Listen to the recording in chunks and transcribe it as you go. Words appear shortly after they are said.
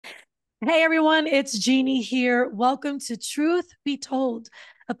Hey everyone, it's Jeannie here. Welcome to Truth Be Told,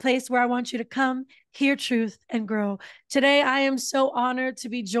 a place where I want you to come, hear truth, and grow. Today, I am so honored to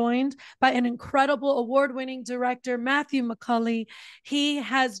be joined by an incredible award winning director, Matthew McCaulley. He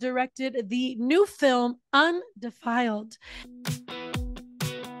has directed the new film, UnDEFILED.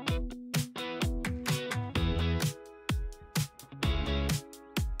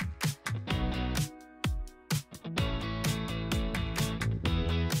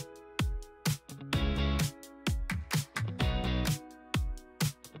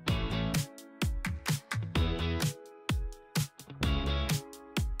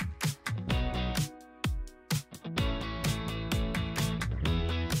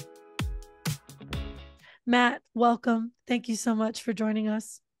 Matt, welcome. Thank you so much for joining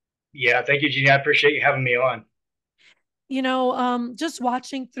us. Yeah, thank you, Jeannie. I appreciate you having me on. Just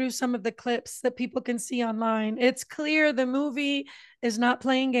watching through some of the clips that people can see online, it's clear the movie is not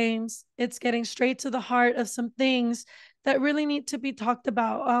playing games. It's getting straight to the heart of some things that really need to be talked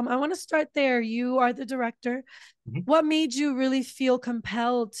about. I want to start there. You are the director. Mhm. What made you really feel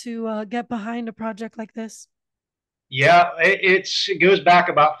compelled to get behind a project like this? Yeah, it goes back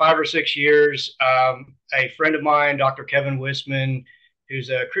about 5 or 6 years. A friend of mine, Dr. Kevin Wisman, who's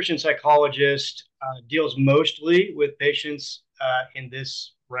a Christian psychologist, deals mostly with patients in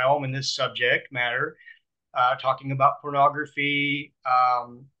this realm, in this subject matter, talking about pornography,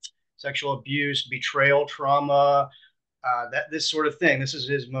 sexual abuse, betrayal, trauma, that this sort of thing. This is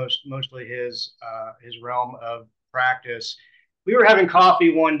his mostly his realm of practice. We were having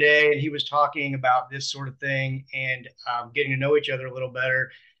coffee one day, and he was talking about this sort of thing and getting to know each other a little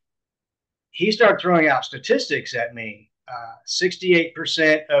better. He started throwing out statistics at me.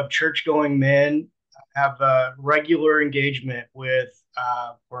 68% of church-going men have regular engagement with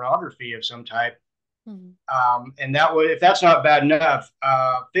pornography of some type. Mhm. And that would, if that's not bad enough,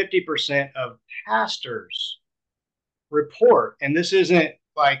 50% of pastors report, and this isn't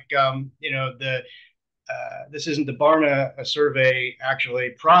like the this isn't the Barna survey actually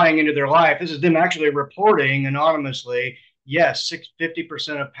prying into their life. This is them actually reporting anonymously. Yes,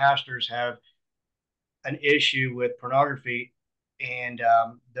 50% of pastors have an issue with pornography, and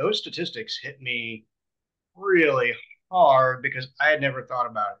those statistics hit me really hard because I had never thought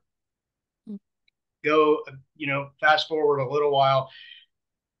about it. Go, fast forward a little while,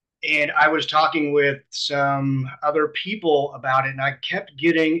 and I was talking with some other people about it, and I kept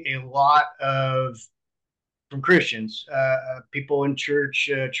getting a lot of from Christians, people in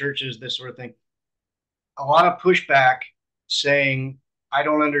churches, this sort of thing. A lot of pushback saying, "I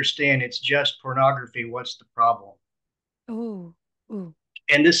don't understand. It's just pornography. What's the problem?" Oh, ooh.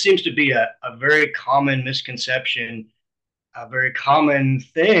 And this seems to be a very common misconception, a very common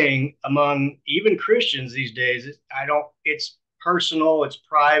thing among even Christians these days. I don't. It's personal. It's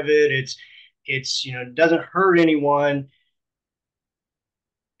private. It's it doesn't hurt anyone.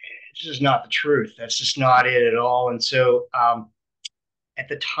 It's just not the truth. That's just not it at all. And so at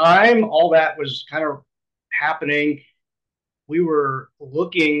the time all that was kind of happening, we were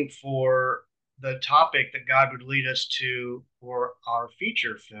looking for the topic that God would lead us to for our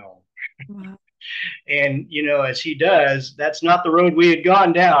feature film. Wow. And as He does, that's not the road we had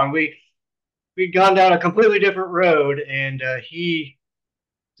gone down. We'd gone down a completely different road, and He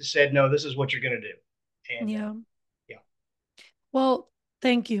just said, "No, this is what you're going to do." And Yeah. yeah, Well,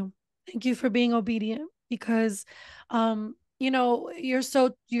 thank you. Thank you for being obedient because you're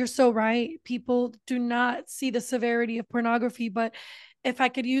so right. People do not see the severity of pornography, but if I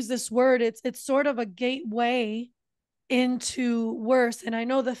could use this word, it's sort of a gateway into worse. And I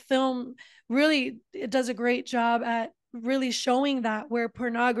know the film really it does a great job at really showing that where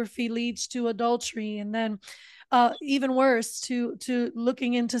pornography leads to adultery and then even worse to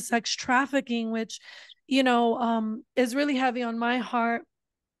looking into sex trafficking, which is really heavy on my heart.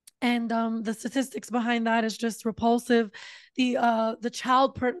 And the statistics behind that is just repulsive. The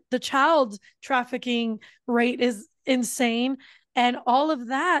child trafficking rate is insane, and all of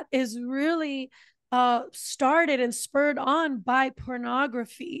that is really started and spurred on by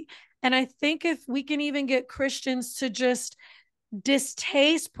pornography. And I think if we can even get Christians to just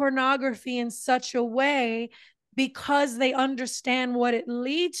distaste pornography in such a way because they understand what it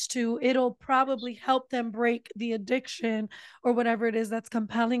leads to, it'll probably help them break the addiction or whatever it is that's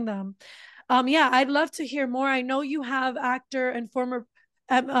compelling them. Yeah, I'd love to hear more. I know you have actor and former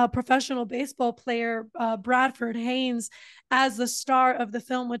professional baseball player Bradford Haynes as the star of the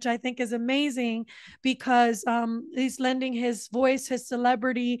film, which I think is amazing because he's lending his voice, his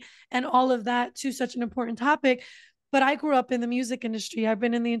celebrity, and all of that to such an important topic. But I grew up in the music industry. I've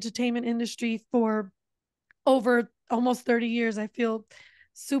been in the entertainment industry for over almost 30 years. I feel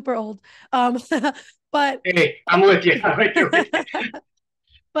super old. But Hey, I'm with you. I'm right there with you.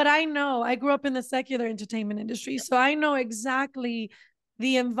 but I know I grew up in the secular entertainment industry, so I know exactly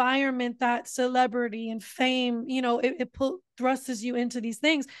the environment that celebrity and fame, thrusts you into these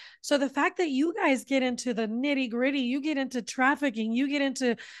things. So the fact that you guys get into the nitty gritty, you get into trafficking, you get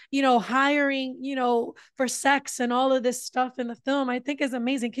into, hiring, for sex and all of this stuff in the film, I think is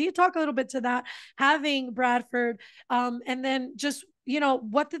amazing. Can you talk a little bit to that, having Bradford, and then just,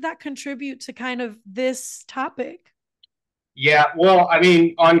 what did that contribute to kind of this topic? Yeah, well, I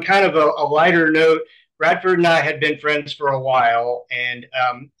mean, on kind of a lighter note, Bradford and I had been friends for a while, and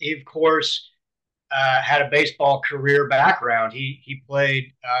he, of course, had a baseball career background. He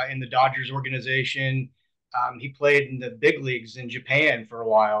played in the Dodgers organization. He played in the big leagues in Japan for a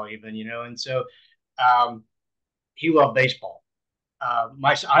while, even, and so um, he loved baseball.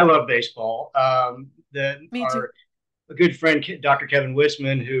 I love baseball. The Me too. our a good friend, Dr. Kevin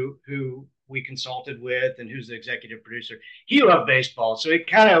Wisman, who we consulted with and who's the executive producer, he loved baseball. So it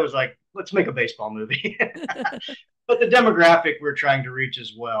kind of was like, let's make a baseball movie. But the demographic we're trying to reach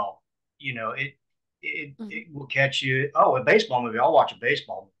as well, it will catch you. Oh, a baseball movie. I'll watch a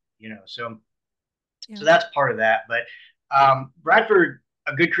baseball movie, so Yeah. that's part of that. But Bradford,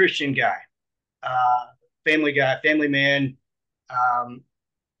 a good Christian guy, family man, um,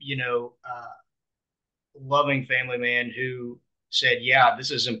 you know, loving family man who said, "Yeah,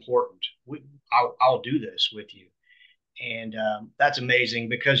 this is important. I'll do this with you." And that's amazing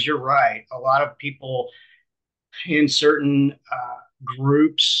because you're right. A lot of people in certain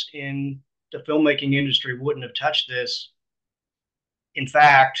groups in the filmmaking industry wouldn't have touched this. In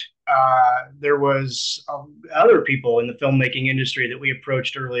fact, there was other people in the filmmaking industry that we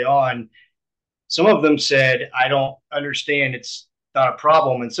approached early on. Some of them said, "I don't understand. It's not a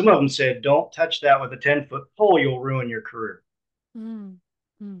problem." And some of them said, "Don't touch that with a 10-foot pole. You'll ruin your career." Mm,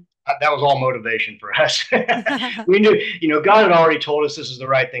 mm. That was all motivation for us. We knew, God had already told us this is the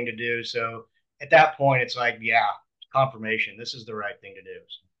right thing to do. So at that point, it's like, yeah, confirmation. This is the right thing to do.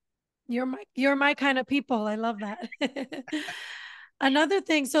 So, You're my kind of people. I love that. Another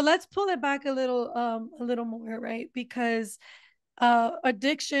thing, so let's pull it back a little more, right? Because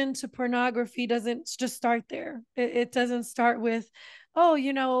addiction to pornography doesn't just start there. It doesn't start with, oh,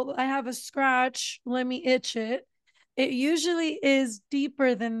 I have a scratch, let me itch it. It usually is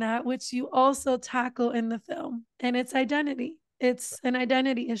deeper than that, which you also tackle in the film, and it's identity. It's an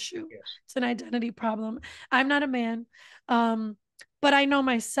identity issue. yes, It's an identity problem. I'm not a man. Um, but I know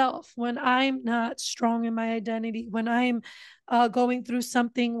myself when I'm not strong in my identity, when I'm going through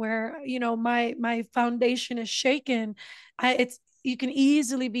something where my foundation is shaken, it's you can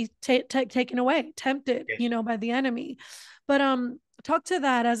easily be taken away, tempted, yes. by the enemy. But talk to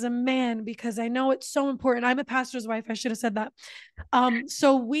that as a man, because I know it's so important. I'm a pastor's wife. I should have said that.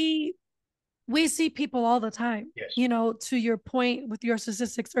 So we see people all the time, Yes. to your point with your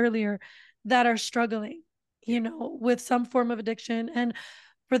statistics earlier, that are struggling, Yeah. with some form of addiction. And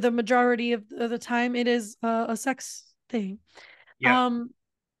for the majority of the time, it is a sex thing. Yeah. Um,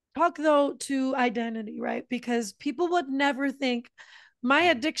 talk though to identity, right? Because people would never think my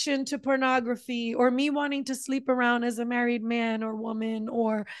addiction to pornography, or me wanting to sleep around as a married man or woman,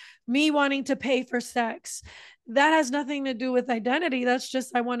 or me wanting to pay for sex, that has nothing to do with identity. That's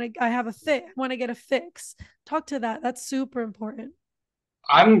just, I have a fit, I want to get a fix. Talk to that. That's super important.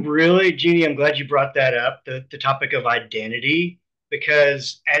 I'm really, Jeannie, I'm glad you brought that up, the topic of identity,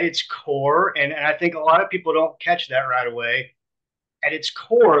 because at its core, and I think a lot of people don't catch that right away, at its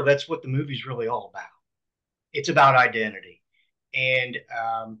core, that's what the movie's really all about. It's about identity. And,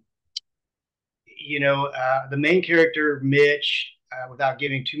 the main character, Mitch, without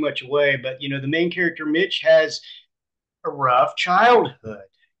giving too much away, but, the main character, Mitch, has a rough childhood.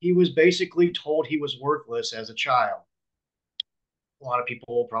 He was basically told he was worthless as a child. A lot of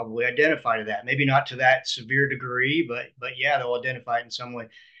people will probably identify to that. Maybe not to that severe degree, but yeah, they'll identify it in some way.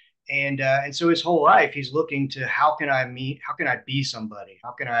 And so his whole life, he's looking to how can I meet, how can I be somebody,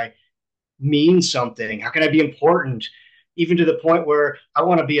 how can I mean something, how can I be important, even to the point where I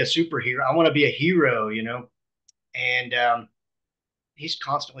want to be a superhero, I want to be a hero. And he's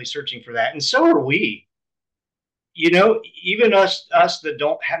constantly searching for that, and so are we. Even us that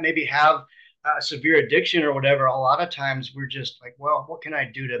don't maybe have severe addiction or whatever, a lot of times we're just like, well, what can I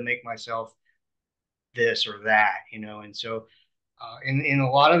do to make myself this or that. And so in a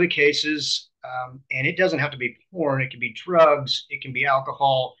lot of the cases, and it doesn't have to be porn, it can be drugs, it can be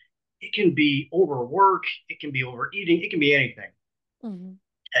alcohol, it can be overwork, it can be overeating, it can be anything, Mm-hmm.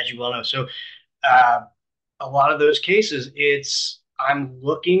 as you well know. So uh, a lot of those cases, it's I'm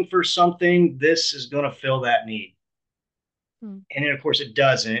looking for something, this is going to fill that need. Mm. And then of course it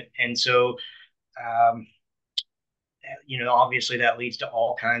doesn't. And so, um, obviously that leads to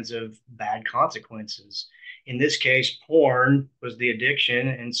all kinds of bad consequences. In this case, porn was the addiction.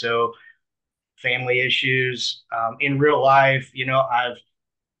 And so family issues, in real life, I've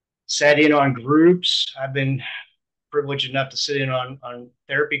sat in on groups. I've been privileged enough to sit in on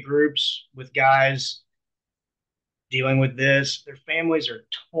therapy groups with guys dealing with this. Their families are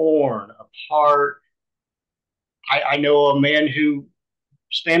torn apart. I know a man whose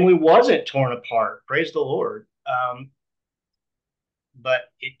family wasn't torn apart. Praise the Lord. But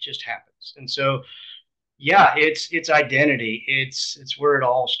it just happens. And so, yeah, it's identity. It's where it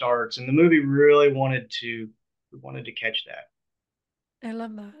all starts. And the movie really wanted to catch that. I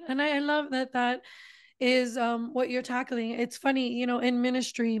love that. And I love that that is what you're tackling. It's funny, in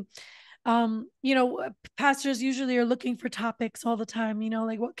ministry, pastors usually are looking for topics all the time,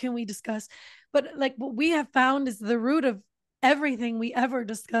 like what can we discuss? But like what we have found is the root of everything we ever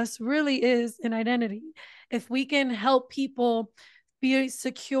discuss really is an identity. If we can help people be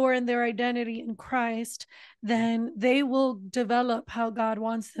secure in their identity in Christ, then they will develop how God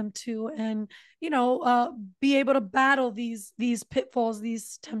wants them to, and be able to battle these pitfalls,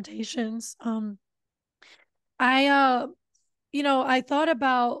 these temptations. I thought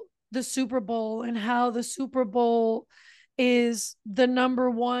about the Super Bowl and how the Super Bowl is the number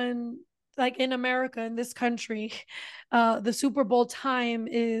one, like in America, in this country, the Super Bowl time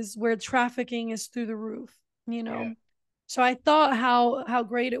is where trafficking is through the roof, you Yeah. know. So I thought how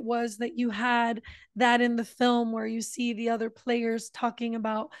great it was that you had that in the film where you see the other players talking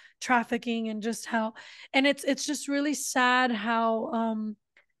about trafficking and just how, and it's just really sad how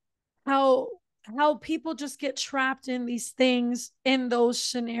how people just get trapped in these things in those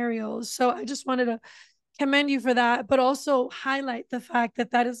scenarios. So I just wanted to commend you for that, but also highlight the fact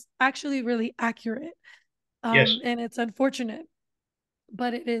that that is actually really accurate. Yes. And it's unfortunate,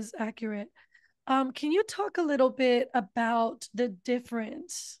 but it is accurate. Can you talk a little bit about the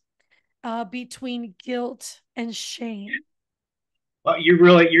difference between guilt and shame? Well,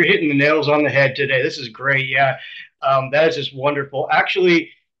 you're hitting the nails on the head today. This is great. Yeah, that is just wonderful.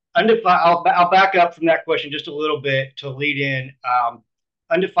 Actually, I'll back up from that question just a little bit to lead in.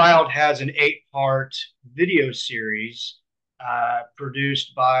 Undefiled has an 8-part video series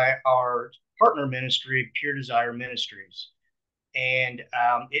produced by our partner ministry, Pure Desire Ministries, and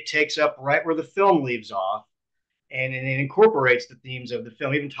it takes up right where the film leaves off, and it incorporates the themes of the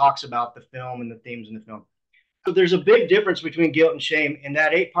film. Even talks about the film and the themes in the film. So there's a big difference between guilt and shame, and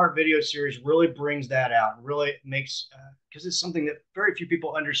that 8-part video series really brings that out. Really makes because it's something that very few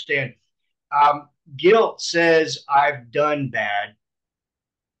people understand. Guilt says I've done bad.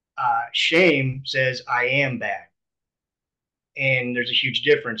 Shame says I am bad, and there's a huge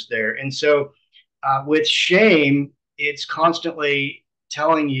difference there. And so, with shame, it's constantly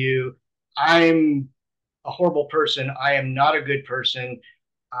telling you I'm a horrible person. I am not a good person,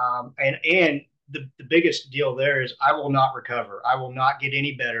 and the biggest deal there is I will not recover. I will not get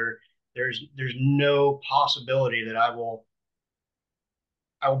any better. There's no possibility that I will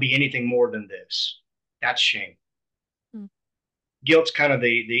be anything more than this. That's shame. Mm. Guilt's kind of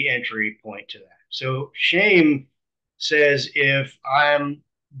the entry point to that. So shame says if I'm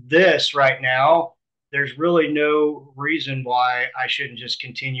this right now, there's really no reason why I shouldn't just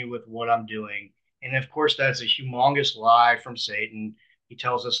continue with what I'm doing. And of course, that's a humongous lie from Satan. He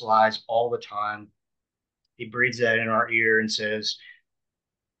tells us lies all the time. He breathes that in our ear and says,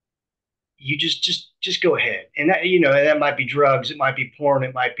 "You just go ahead." And that might be drugs, it might be porn,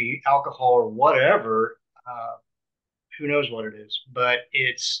 it might be alcohol or whatever. Who knows what it is? But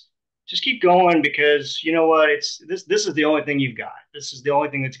it's just keep going because you know what? It's this. This is the only thing you've got. This is the only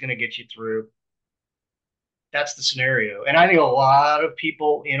thing that's going to get you through. That's the scenario. And I think a lot of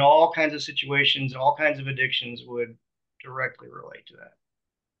people in all kinds of situations, all kinds of addictions would directly relate to that.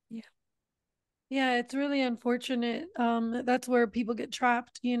 Yeah. Yeah, it's really unfortunate. That's where people get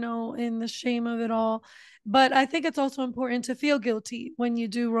trapped, in the shame of it all. But I think it's also important to feel guilty when you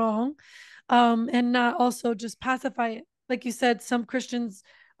do wrong, and not also just pacify it. Like you said, some Christians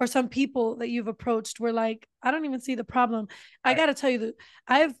or some people that you've approached were like, I don't even see the problem. I Right. gotta tell you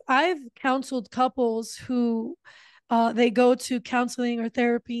that I've counseled couples who they go to counseling or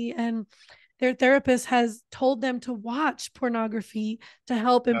therapy, and their therapist has told them to watch pornography to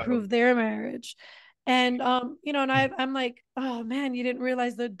help Uh, improve their marriage. And and I'm like, oh man, you didn't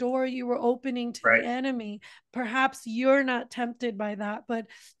realize the door you were opening to the right. enemy. Perhaps you're not tempted by that, but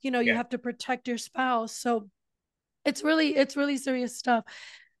you Yeah. have to protect your spouse. So it's really serious stuff.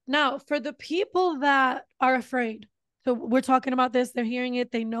 Now, for the people that are afraid, So we're talking about this, they're hearing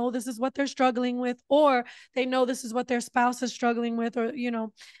it, they know this is what they're struggling with, or they know this is what their spouse is struggling with, or,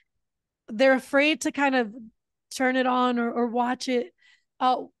 they're afraid to kind of turn it on or watch it.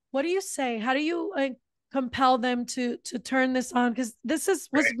 What do you say? How do you compel them to turn this on? Because this is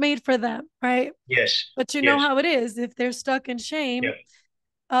was Right. made for them, right? Yes. But you know Yes. how it is. If they're stuck in shame,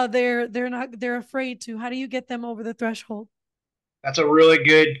 Yeah. they're afraid to. How do you get them over the threshold? That's a really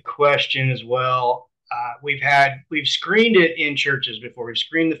good question as well. We've screened it in churches before. We've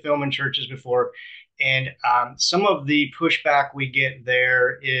screened the film in churches before, and some of the pushback we get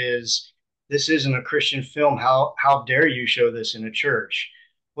there is, "This isn't a Christian film. How dare you show this in a church?"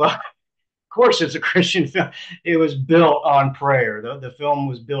 Well, of course it's a Christian film. It was built on prayer. The film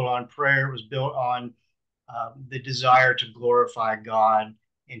was built on prayer. It was built on the desire to glorify God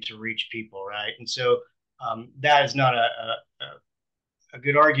and to reach people, right? And so that is not a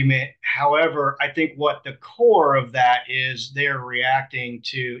good argument. However, I think what the core of that is, they're reacting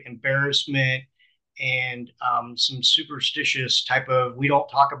to embarrassment and some superstitious type of, we don't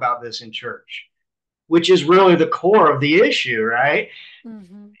talk about this in church, which is really the core of the issue, right?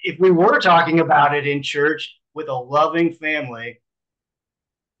 Mm-hmm. If we were talking about it in church with a loving family,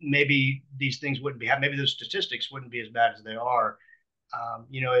 maybe these things wouldn't be, maybe those statistics wouldn't be as bad as they are.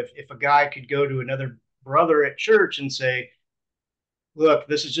 If a guy could go to another brother at church and say, "Look,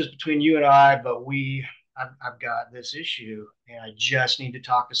 this is just between you and I, but I've got this issue and I just need to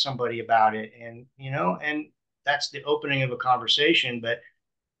talk to somebody about it." And that's the opening of a conversation. But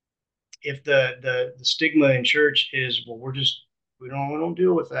if the stigma in church is, well, we don't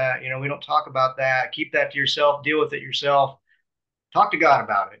deal with that. We don't talk about that. Keep that to yourself. Deal with it yourself. Talk to God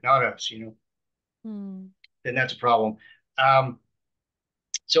about it, not us. Mm. Then that's a problem. Um,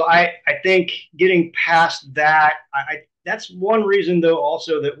 so I think getting past that, that's one reason though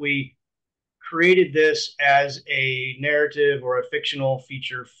also that we created this as a narrative or a fictional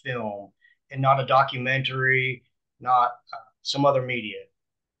feature film and not a documentary, not some other media,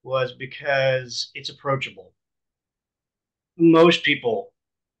 was because it's approachable. Most people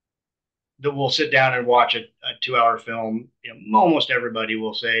that will sit down and watch a 2 hour film, almost everybody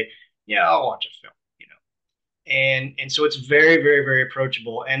will say, "Yeah, I'll watch a film." And so it's very, very, very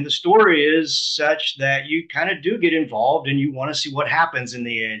approachable, and the story is such that you kind of do get involved and you want to see what happens in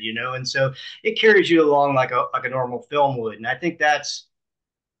the end, and so it carries you along like a normal film would. And I think that's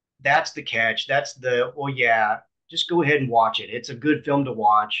the catch. That's the, well, yeah, just go ahead and watch it. It's a good film to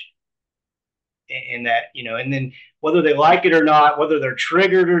watch. And that, and then whether they like it or not, whether they're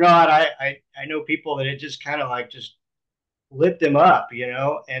triggered or not, I know people that it just kind of like just lit them up,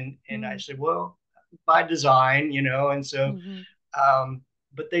 and I Mm. said, well, by design, and so Mm-hmm. um,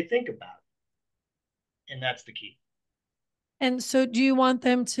 but they think about it, and that's the key. And so do you want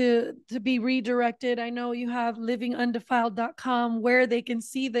them to be redirected? I know you have livingundefiled.com where they can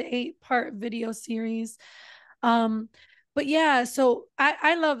see the 8-part video series. Um, but yeah, so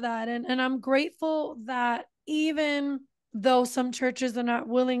I love that. And I'm grateful that even though some churches are not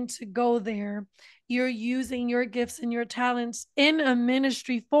willing to go there, you're using your gifts and your talents in a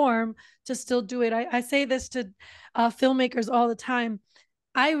ministry form to still do it. I say this to filmmakers all the time.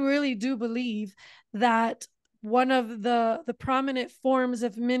 I really do believe that one of the prominent forms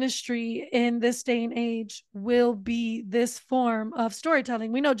of ministry in this day and age will be this form of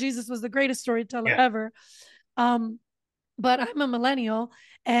storytelling. We know Jesus was the greatest storyteller Yeah, ever. Um, but I'm a millennial,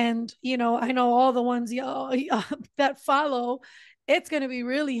 and I know all the ones that follow. It's going to be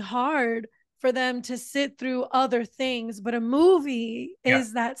really hard for them to sit through other things, but a movie yeah.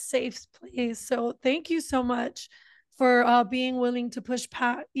 is that safe place. So thank you so much for being willing to push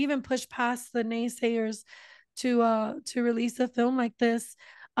past the naysayers to release a film like this.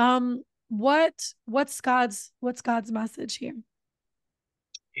 What's God's message here?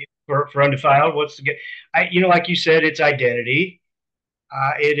 For undefiled, what's the, like you said, it's identity.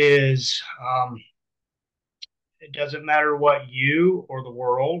 It is. It doesn't matter what you or the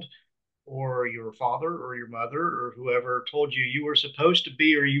world or your father or your mother or whoever told you you were supposed to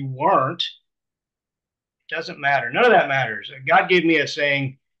be or you weren't. It doesn't matter. None of that matters. God gave me a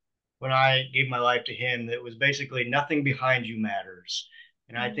saying when I gave my life to Him that was basically, "Nothing behind you matters."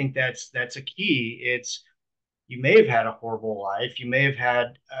 And I Mm, think that's a key. It's, you may have had a horrible life, you may have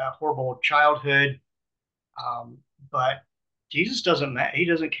had a horrible childhood, um, but Jesus doesn't matter. He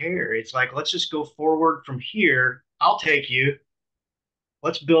doesn't care. It's like, let's just go forward from here. I'll take you.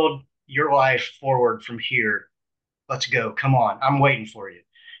 Let's build your life forward from here. Let's go. Come on, I'm waiting for you.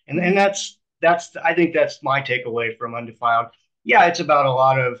 And mm, that's I think that's my takeaway from Undefiled. Yeah, it's about a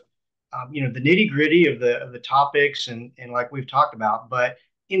lot of the nitty gritty of the topics and like we've talked about, but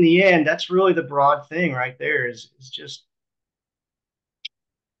in the end, that's really the broad thing right there is just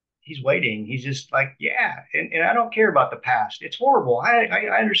he's waiting. He's just like, yeah, and I don't care about the past. It's horrible. I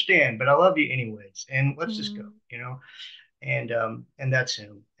understand, but I love you anyways. And let's just go, Mm. you know. And that's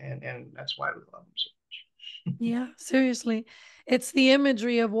him, and that's why we love him so much. Yeah, seriously. It's the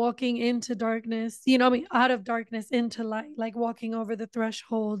imagery of walking into darkness, I mean, out of darkness into light, like walking over the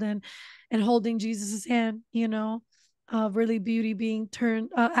threshold and holding Jesus's hand, really beauty being turned,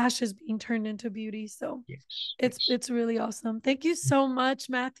 ashes being turned into beauty. So Yes, it's yes, it's really awesome. Thank you so much,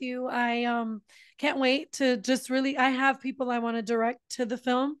 Matthew. I can't wait to just really I have people I want to direct to the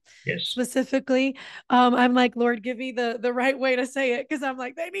film yes. specifically. I'm like, Lord, give me the right way to say it because I'm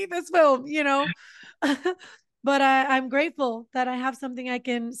like, they need this film. But I'm grateful that I have something I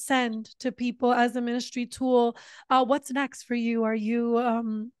can send to people as a ministry tool. What's next for you? Are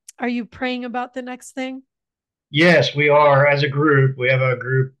you praying about the next thing? Yes, we are as a group. We have a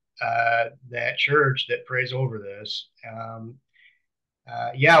group that church that prays over this.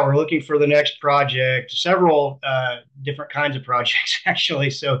 Yeah, we're looking for the next project, several different kinds of projects,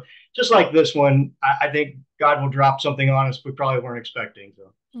 actually. So just like this one, I think God will drop something on us we probably weren't expecting.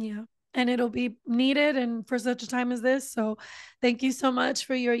 So Yeah. And it'll be needed and for such a time as this. So thank you so much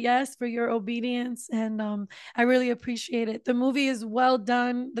for your yes, for your obedience. And I really appreciate it. The movie is well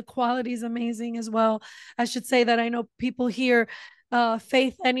done. The quality is amazing as well. I should say that I know people hear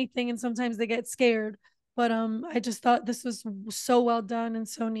faith anything and sometimes they get scared. But I just thought this was so well done and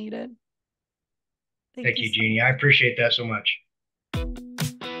so needed. Thank thank you you, so Jeannie. I much. appreciate that so much.